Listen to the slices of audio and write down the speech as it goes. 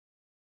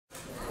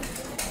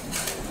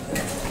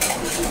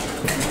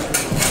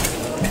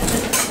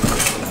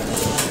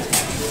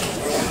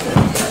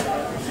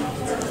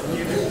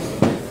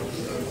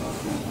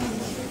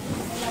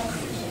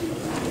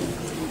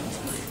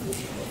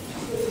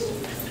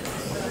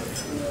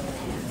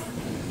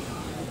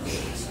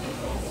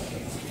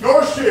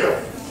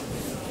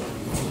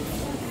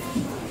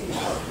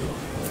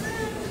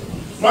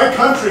my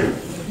countrymen,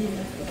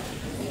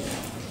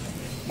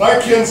 my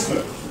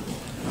kinsmen,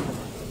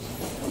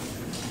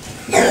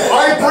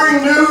 I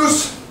bring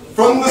news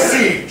from the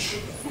siege.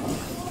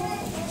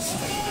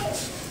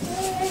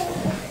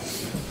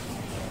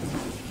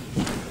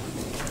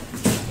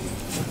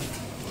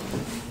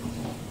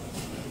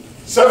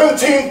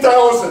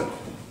 "17,000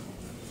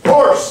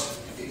 horse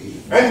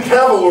and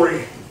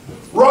cavalry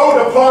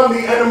rode upon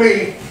the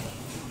enemy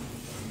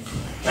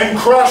and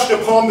crashed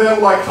upon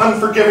them like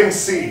unforgiving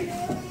sea.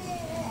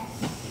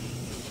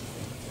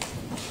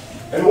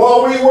 And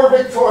while we were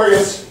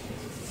victorious,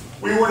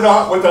 we were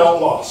not without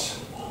loss.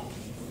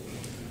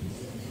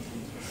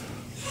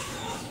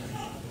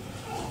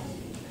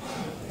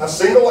 A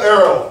single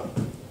arrow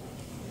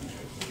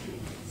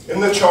in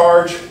the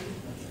charge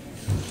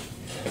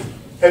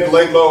had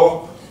laid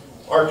low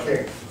our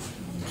king.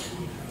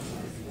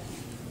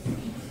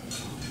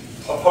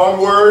 Upon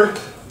word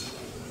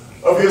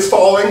of his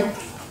falling,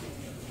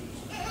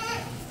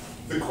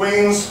 the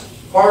queen's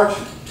heart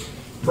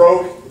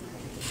broke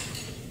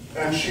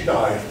and she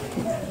died.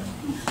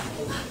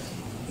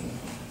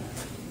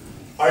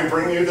 I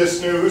bring you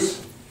this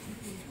news,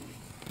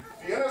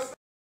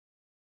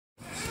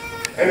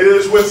 and it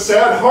is with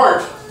sad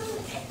heart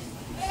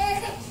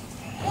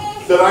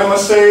that I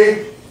must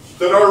say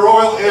that our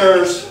royal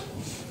heirs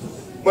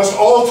must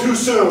all too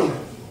soon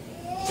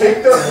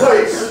take their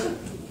place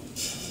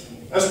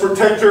as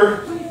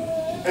protector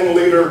and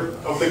leader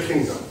of the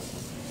kingdom.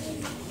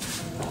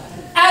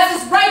 As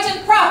is right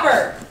and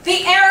proper,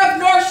 the heir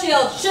of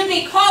Northshield should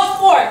be called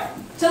forth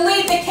to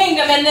lead the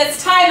kingdom in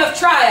this time of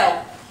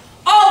trial.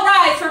 All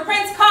rise for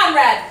Prince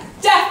Konrad,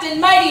 deft and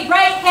mighty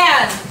right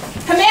hand,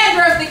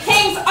 commander of the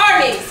king's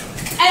armies,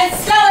 and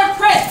stellar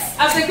prince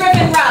of the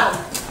Griffin realm.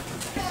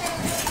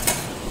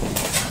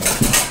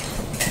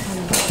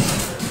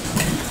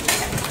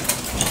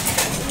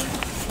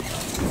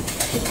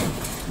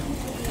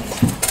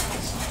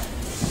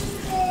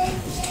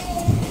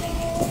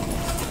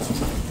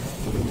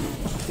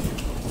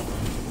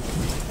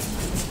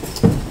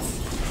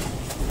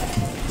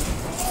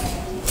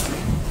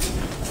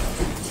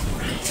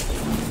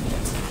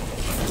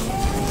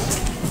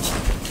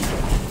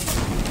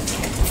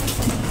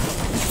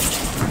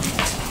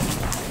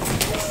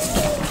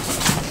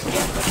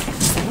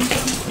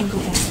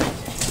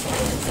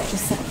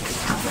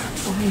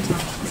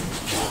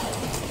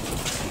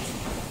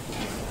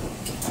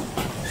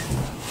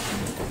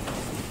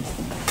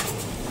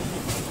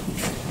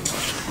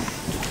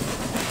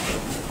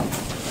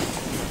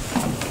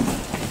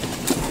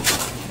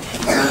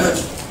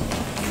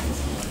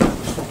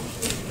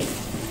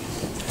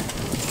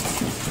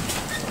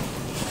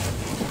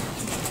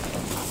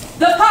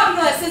 The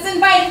populace is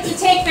invited to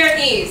take their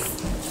ease.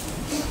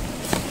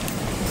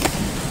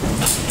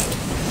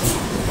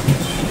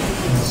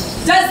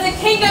 Does the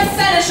kingdom's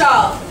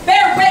seneschal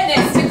bear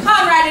witness to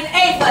Konrad and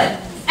Aibhilin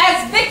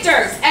as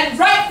victors and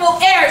rightful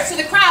heirs to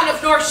the crown of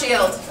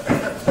Northshield?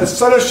 As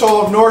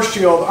seneschal of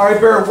Northshield, I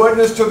bear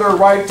witness to their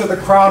right to the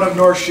crown of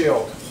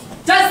Northshield.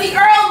 Does the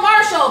Earl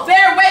Marshal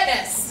bear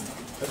witness?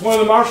 As one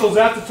of the marshals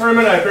at the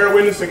tournament, I bear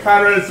witness that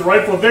Konrad is the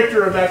rightful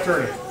victor of that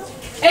tournament.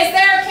 Is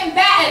there a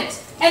combatant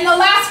in the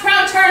last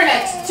crown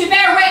tournament to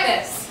bear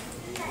witness?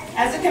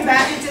 As a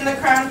combatant in the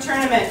crown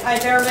tournament, I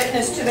bear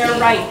witness to their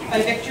right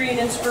by victory and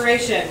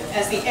inspiration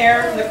as the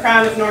heir to the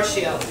crown of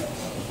Northshield.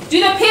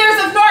 Do the peers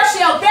of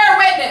Northshield bear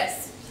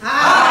witness?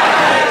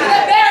 Aye. Do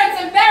the barons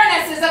and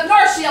baronesses of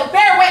Northshield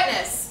bear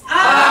witness?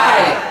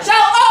 Aye.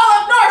 Shall all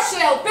of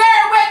Northshield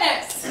bear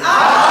witness?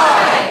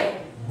 Aye.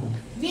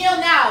 Kneel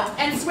now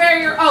and swear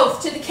your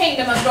oath to the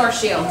kingdom of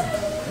Northshield.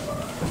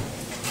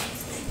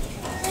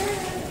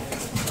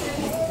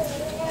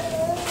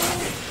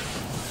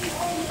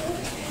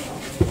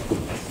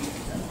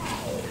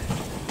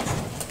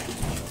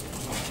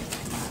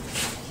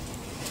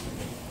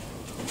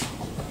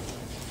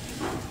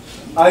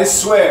 I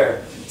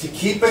swear to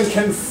keep and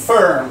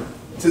confirm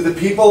to the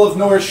people of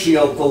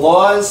Northshield the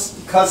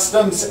laws,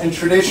 customs, and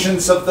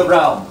traditions of the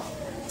realm,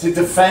 to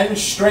defend,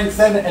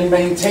 strengthen, and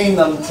maintain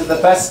them to the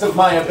best of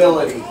my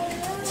ability,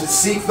 to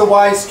seek the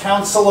wise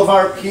counsel of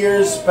our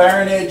peers,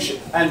 baronage,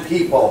 and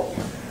people.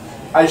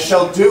 I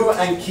shall do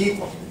and keep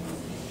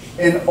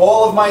in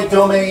all of my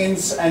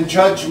domains and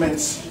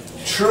judgments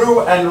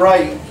true and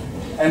right,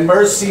 and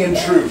mercy and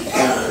truth,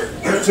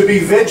 to be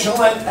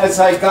vigilant as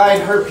I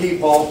guide her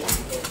people,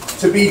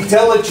 to be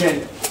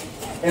diligent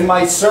in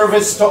my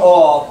service to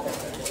all,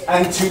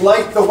 and to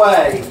light the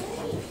way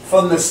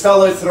from the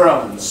stellar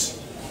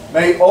thrones.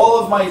 May all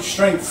of my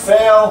strength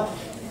fail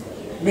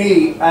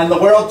me, and the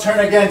world turn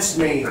against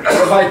me,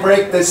 if I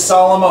break this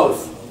solemn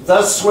oath.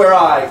 Thus swear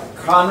I,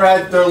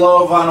 Konrad van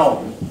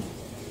Aibhilin.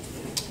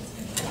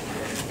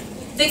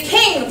 The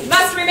king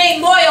must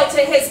remain loyal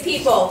to his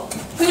people,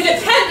 who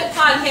depend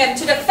upon him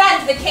to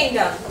defend the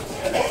kingdom.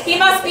 He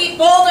must be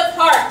bold of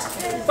heart,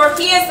 for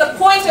he is the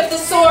point of the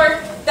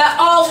sword that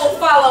all will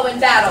follow in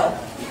battle.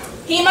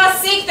 He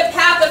must seek the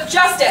path of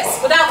justice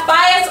without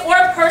bias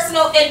or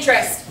personal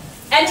interest,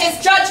 and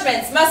his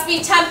judgments must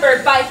be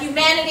tempered by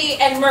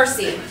humanity and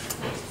mercy.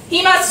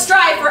 He must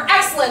strive for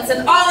excellence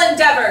in all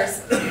endeavors,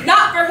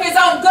 not for his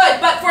own good,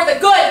 but for the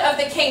good of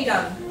the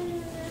kingdom.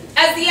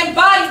 As the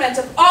embodiment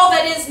of all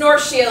that is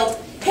North Shield,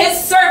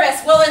 his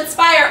service will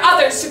inspire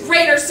others to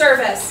greater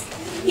service.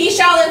 He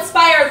shall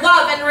inspire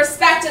love and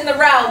respect in the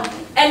realm,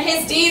 and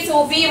his deeds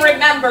will be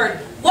remembered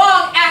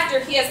long after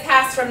he has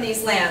passed from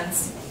these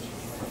lands.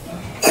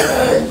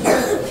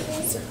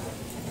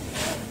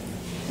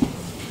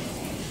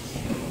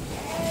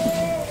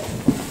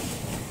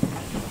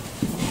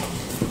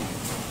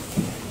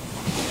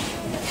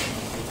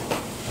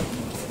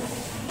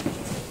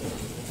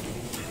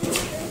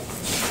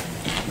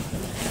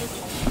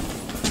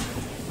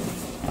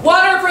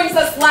 Water brings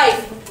us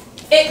life.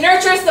 It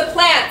nurtures the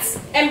plants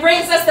and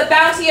brings us the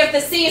bounty of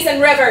the seas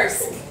and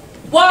rivers.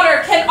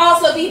 Water can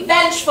also be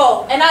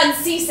vengeful and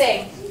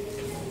unceasing.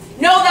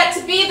 Know that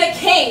to be the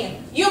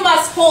king, you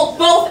must hold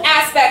both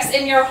aspects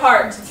in your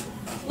heart.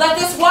 Let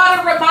this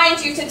water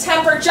remind you to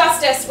temper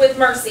justice with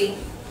mercy.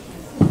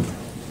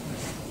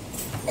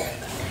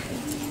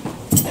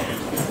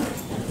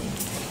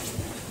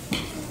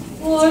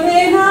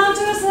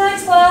 Ordenantus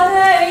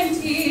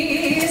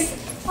exparentes,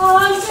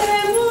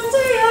 ante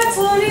mundi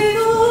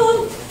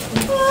exolinum,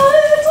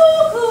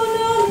 aetucum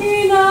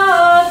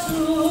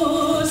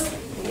nominatus,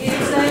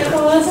 ipse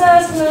quas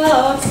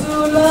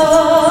clausula,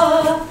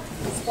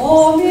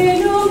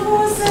 hominum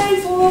possent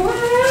fuerus,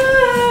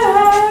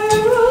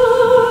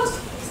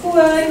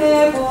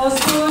 quae post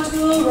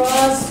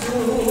futuras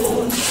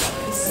sunt,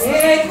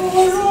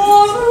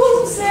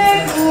 seculorum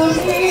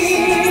seculis.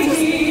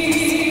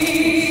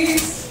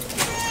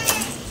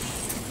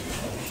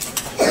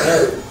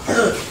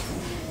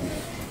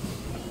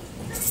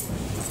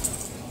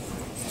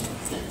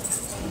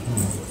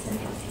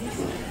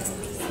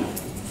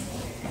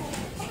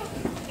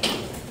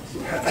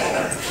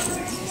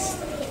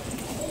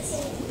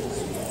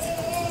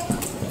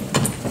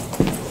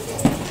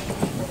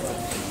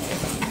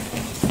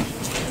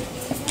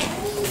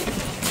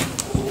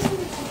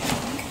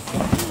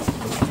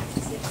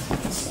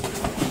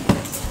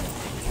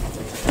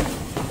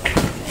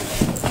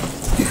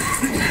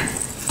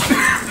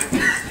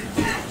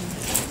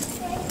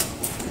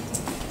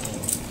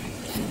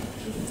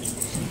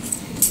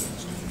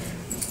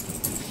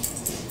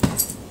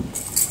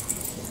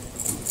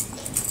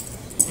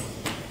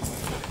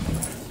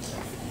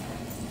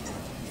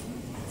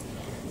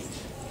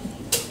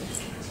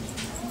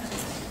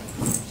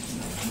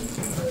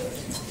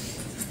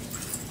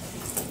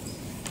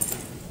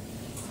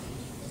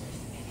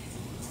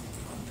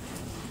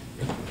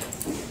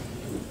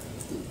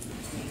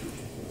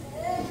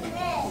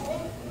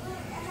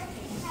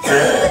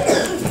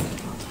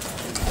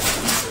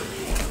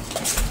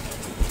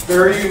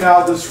 Bear you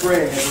now this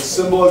ring as a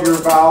symbol of your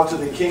vow to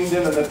the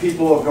kingdom and the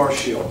people of North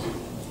Shield.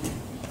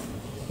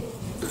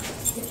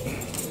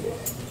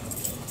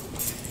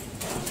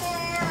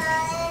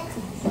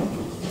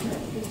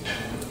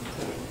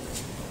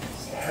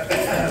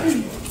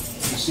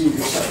 Receive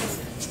yourself.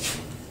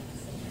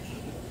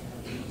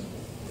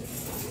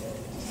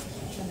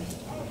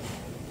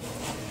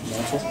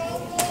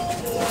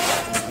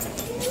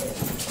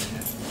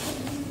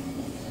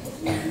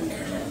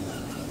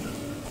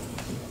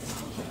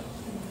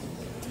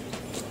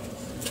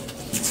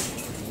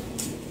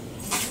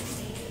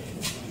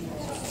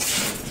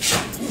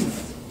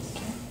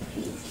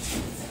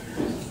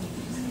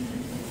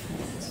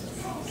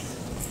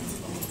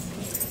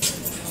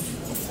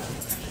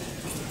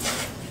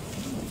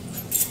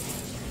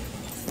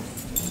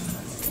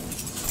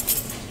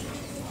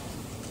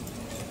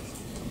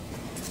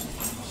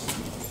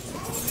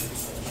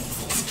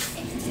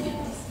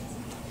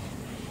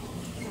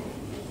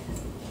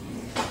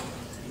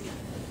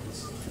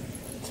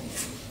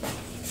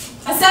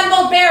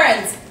 Assembled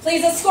barons,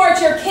 please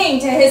escort your king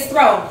to his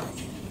throne.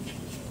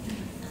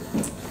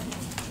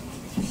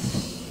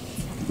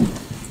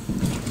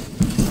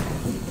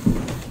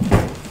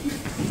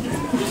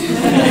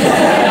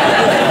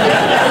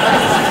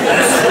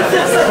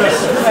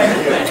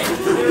 Thank you.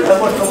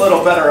 That looked a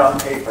little better on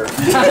paper.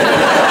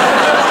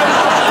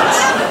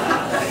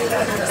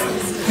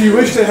 Do you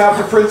wish to have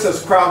the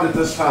princess crowned at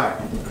this time?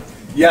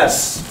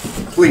 Yes,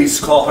 please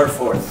call her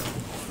forth.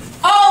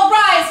 All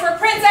rise for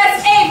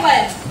Princess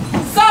Aibhilin,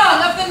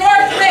 song of the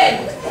North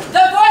Wind,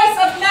 the voice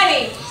of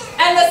many,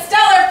 and the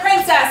stellar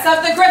princess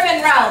of the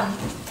Griffin realm.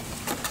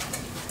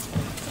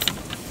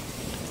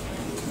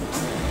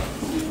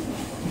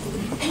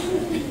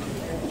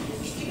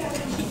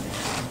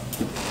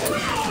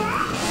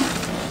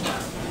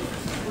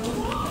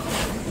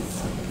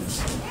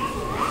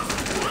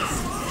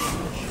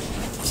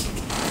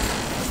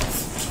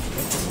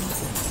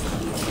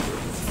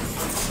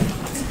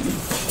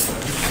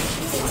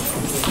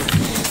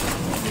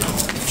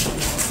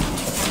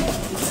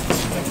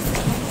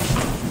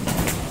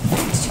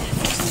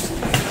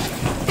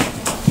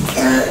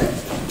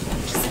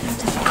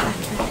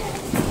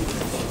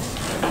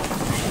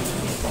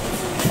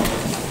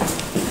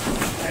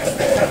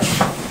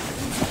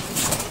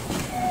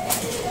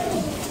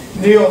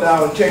 Kneel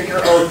now and take your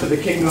oath to the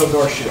kingdom of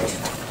North Shield.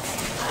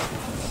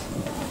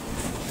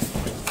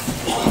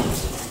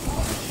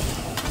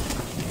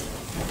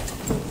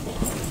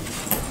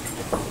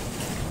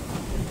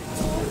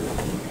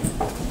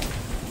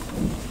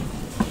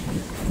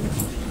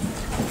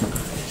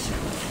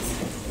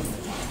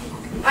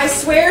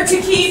 swear to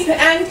keep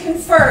and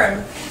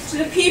confirm to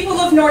the people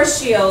of North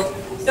Shield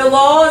the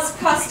laws,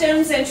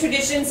 customs, and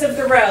traditions of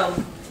the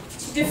realm,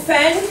 to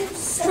defend,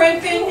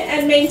 strengthen,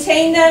 and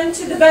maintain them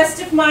to the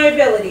best of my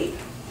ability,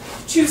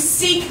 to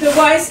seek the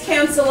wise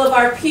counsel of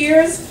our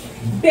peers,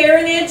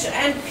 baronage,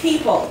 and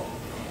people.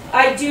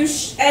 I do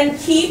and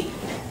keep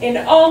in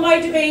all my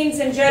domains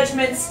and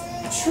judgments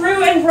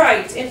true and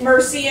right in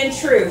mercy and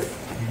truth,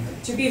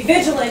 to be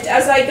vigilant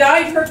as I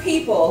guide her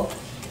people,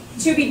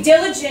 to be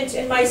diligent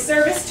in my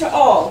service to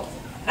all,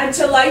 and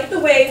to light the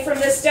way from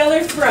the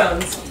stellar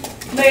thrones.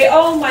 May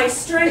all my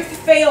strength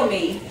fail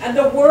me, and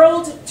the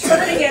world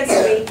turn against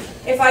me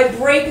if I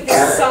break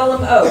this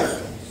solemn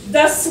oath.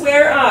 Thus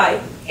swear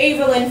I,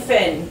 Aibhilin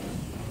Finn.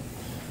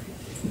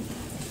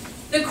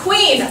 The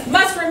queen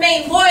must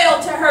remain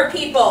loyal to her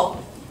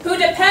people, who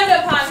depend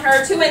upon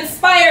her to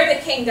inspire the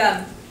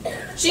kingdom.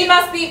 She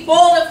must be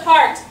bold of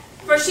heart,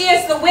 for she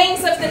is the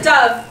wings of the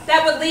dove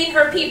that would lead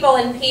her people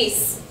in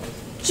peace.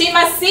 She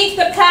must seek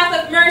the path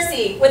of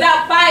mercy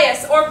without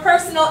bias or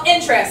personal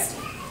interest,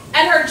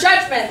 and her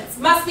judgments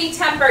must be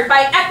tempered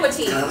by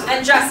equity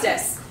and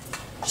justice.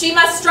 She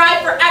must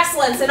strive for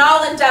excellence in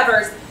all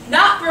endeavors,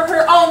 not for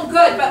her own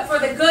good, but for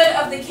the good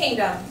of the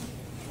kingdom.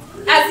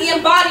 As the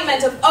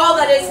embodiment of all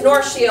that is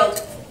North Shield,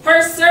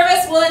 her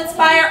service will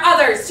inspire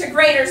others to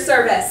greater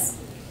service.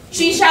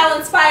 She shall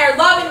inspire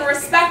love and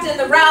respect in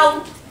the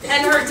realm,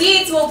 and her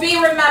deeds will be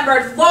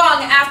remembered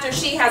long after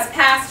she has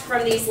passed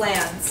from these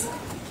lands.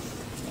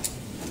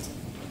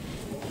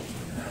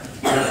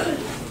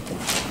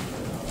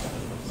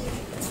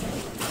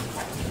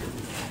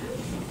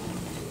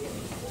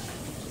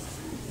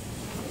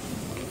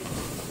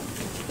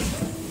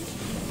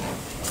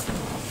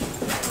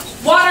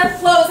 Water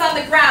flows on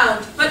the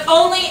ground, but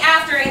only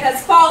after it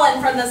has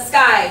fallen from the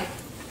sky.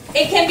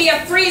 It can be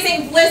a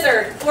freezing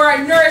blizzard or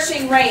a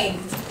nourishing rain.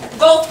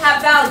 Both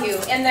have value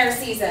in their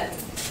season.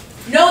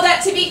 Know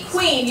that to be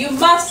queen, you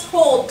must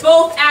hold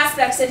both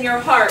aspects in your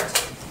heart.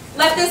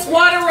 Let this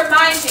water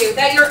remind you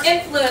that your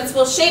influence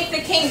will shape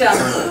the kingdom,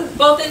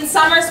 both in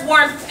summer's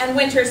warmth and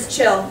winter's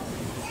chill.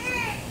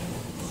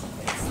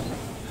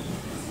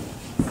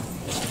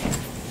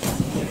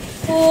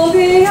 O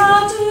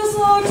beatus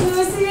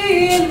ortus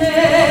in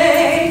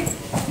me,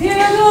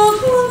 virgo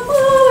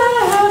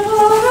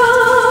forever,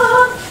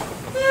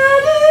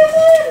 et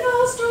in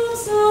nostrum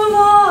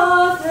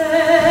solate,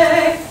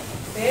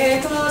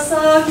 et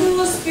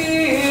Sanctus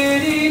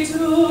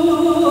Spiritu,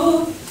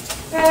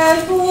 et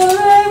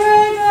pure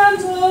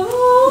redemptor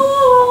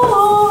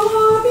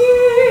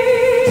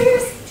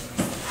nobis,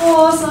 o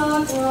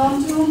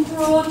sacratum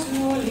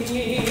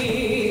protulit,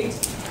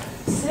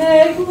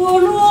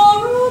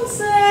 seculorum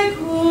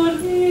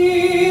seculis.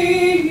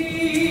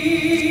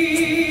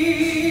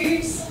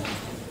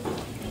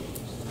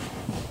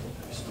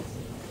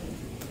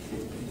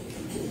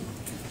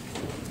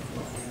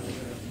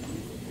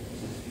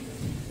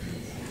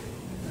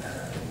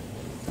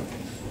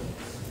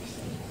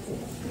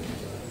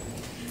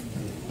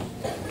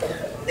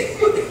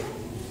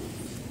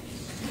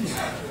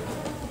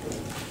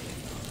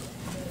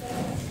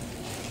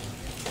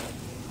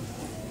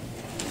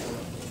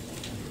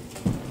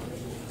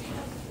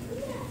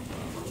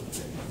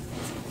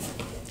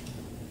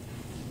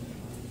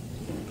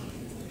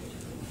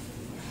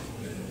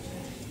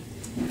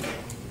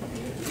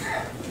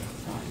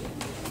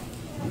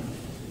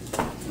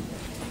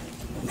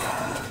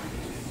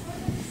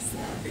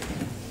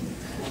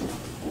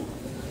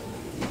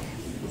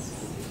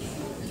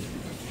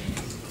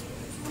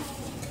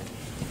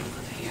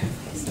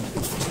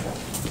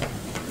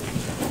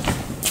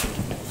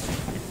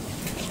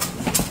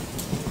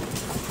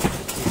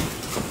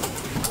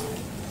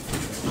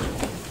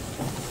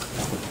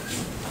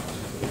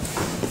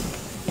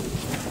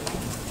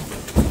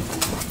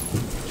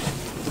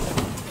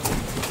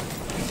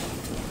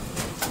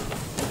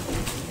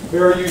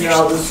 Bear you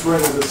now this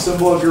ring as a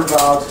symbol of your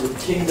vow to the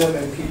kingdom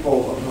and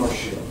people of North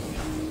Shield.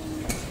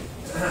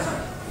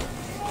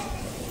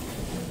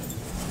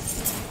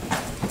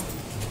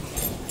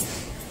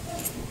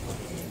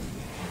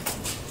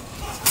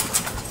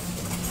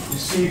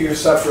 Receive your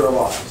scepter of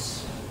office.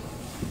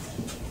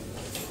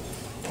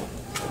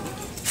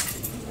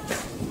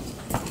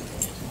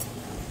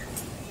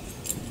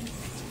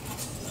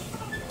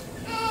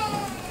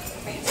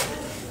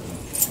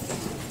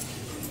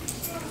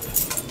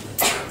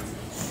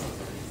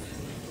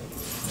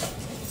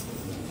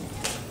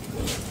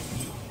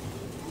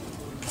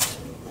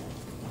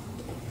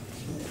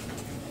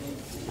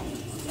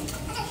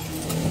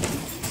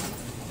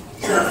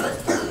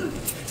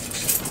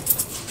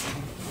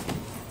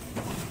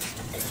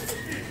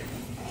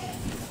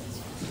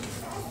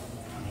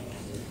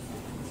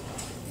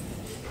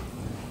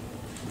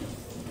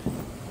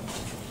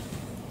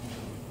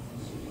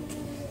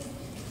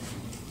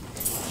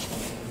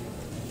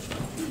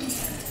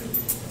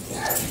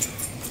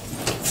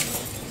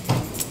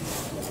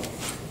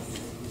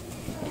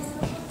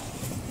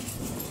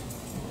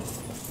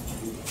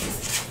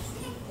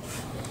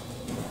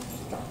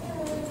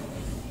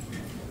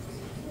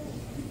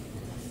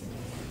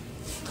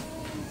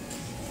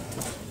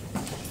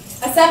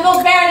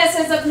 Assembled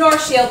baronesses of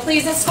Northshield,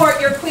 please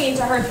escort your queen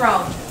to her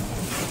throne.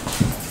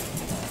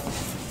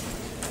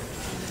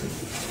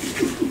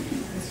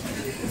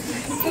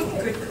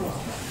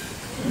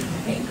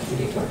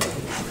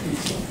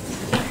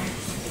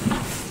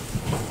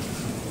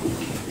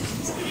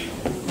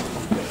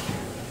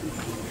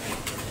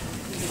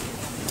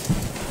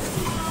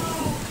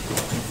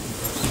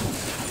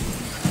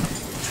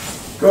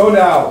 Go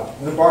now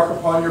and embark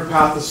upon your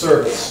path of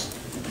service.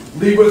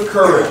 Lead with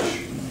courage,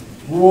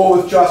 rule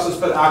with justice,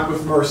 but act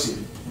with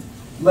mercy.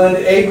 Lend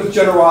aid with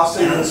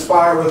generosity and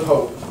inspire with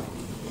hope.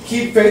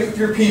 Keep faith with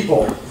your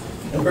people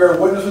and bear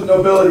witness with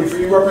nobility, for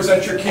you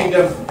represent your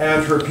kingdom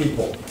and her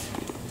people.